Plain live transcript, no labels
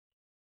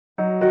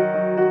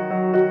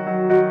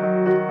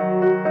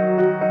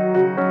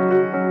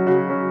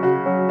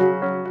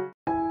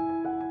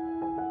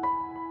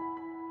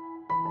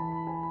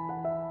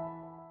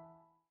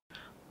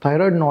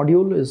Thyroid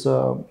nodule is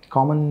a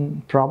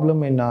common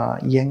problem in a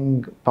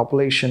young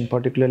population,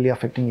 particularly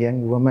affecting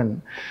young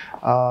women.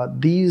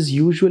 These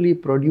usually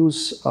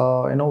produce,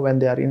 when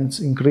they are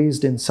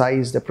increased in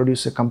size, they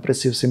produce a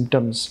compressive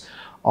symptoms,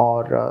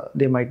 or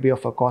they might be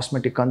of a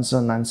cosmetic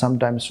concern and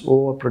sometimes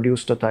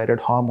overproduce the thyroid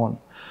hormone.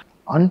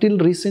 Until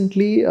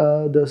recently,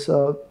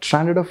 the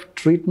standard of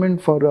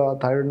treatment for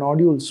thyroid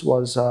nodules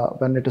was,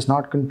 when it is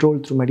not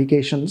controlled through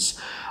medications,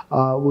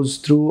 was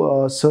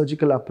through a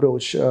surgical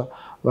approach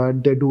where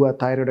they do a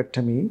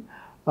thyroidectomy.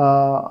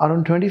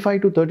 Around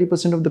 25 to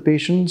 30% of the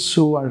patients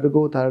who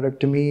undergo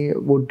thyroidectomy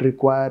would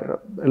require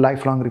a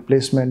lifelong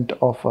replacement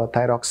of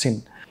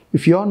thyroxine.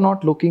 If you are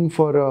not looking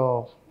for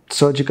a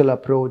surgical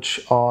approach,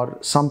 or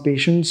some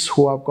patients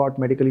who have got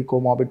medically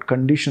comorbid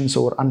conditions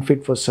or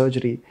unfit for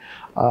surgery,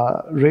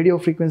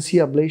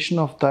 radiofrequency ablation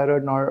of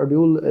thyroid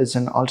nodule is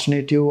an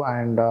alternative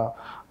and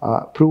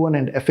proven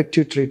and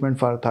effective treatment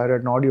for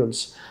thyroid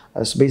nodules.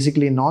 It's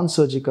basically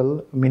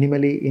non-surgical,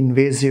 minimally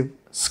invasive,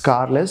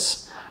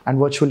 scarless, and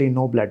virtually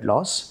no blood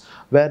loss,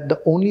 where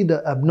only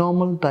the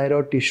abnormal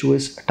thyroid tissue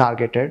is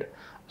targeted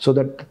so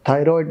that the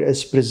thyroid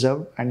is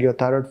preserved and your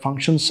thyroid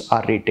functions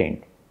are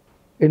retained.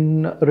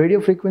 In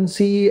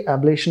radiofrequency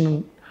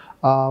ablation,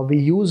 we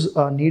use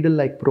a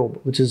needle-like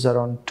probe, which is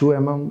around 2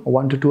 mm,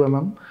 1 to 2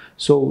 mm.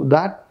 So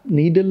that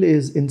needle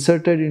is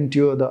inserted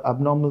into the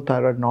abnormal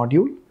thyroid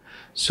nodule.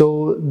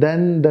 So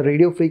then the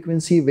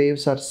radiofrequency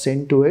waves are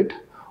sent to it,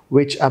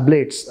 which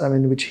ablates,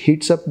 which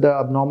heats up the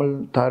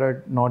abnormal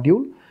thyroid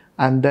nodule,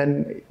 and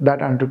then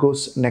that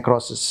undergoes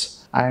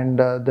necrosis. And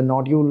the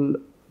nodule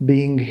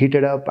being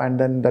heated up, and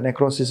then the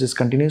necrosis is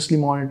continuously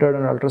monitored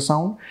on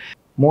ultrasound.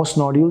 Most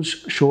nodules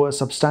show a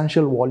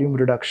substantial volume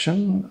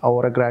reduction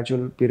over a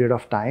gradual period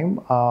of time.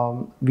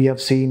 We have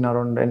seen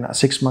around in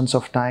 6 months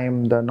of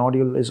time, the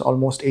nodule is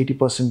almost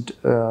 80%,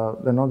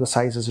 the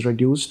size is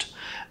reduced.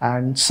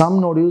 And some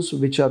nodules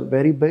which are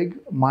very big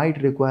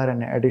might require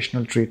an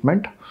additional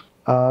treatment.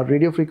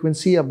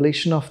 Radiofrequency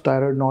ablation of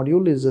thyroid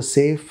nodule is a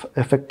safe,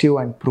 effective,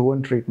 and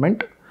proven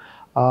treatment.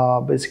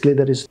 Basically,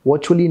 there is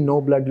virtually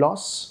no blood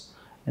loss,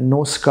 and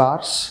no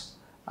scars,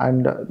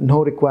 and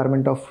no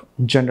requirement of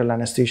general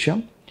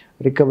anesthesia.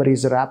 Recovery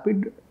is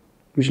rapid.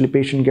 Usually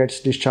patient gets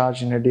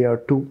discharged in a day or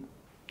two,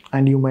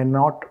 and you may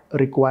not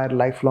require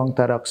lifelong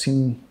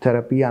thyroxine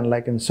therapy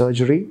unlike in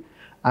surgery,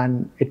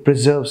 and it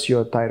preserves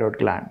your thyroid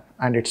gland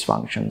and its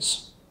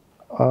functions.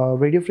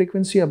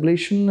 Radiofrequency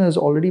ablation has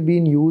already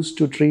been used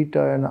to treat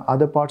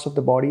other parts of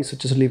the body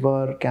such as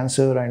liver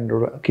cancer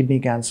and kidney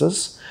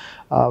cancers,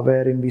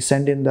 wherein we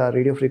send in the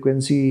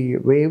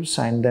radiofrequency waves,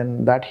 and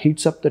then that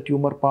heats up the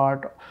tumor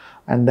part,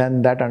 and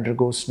then that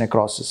undergoes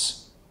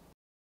necrosis.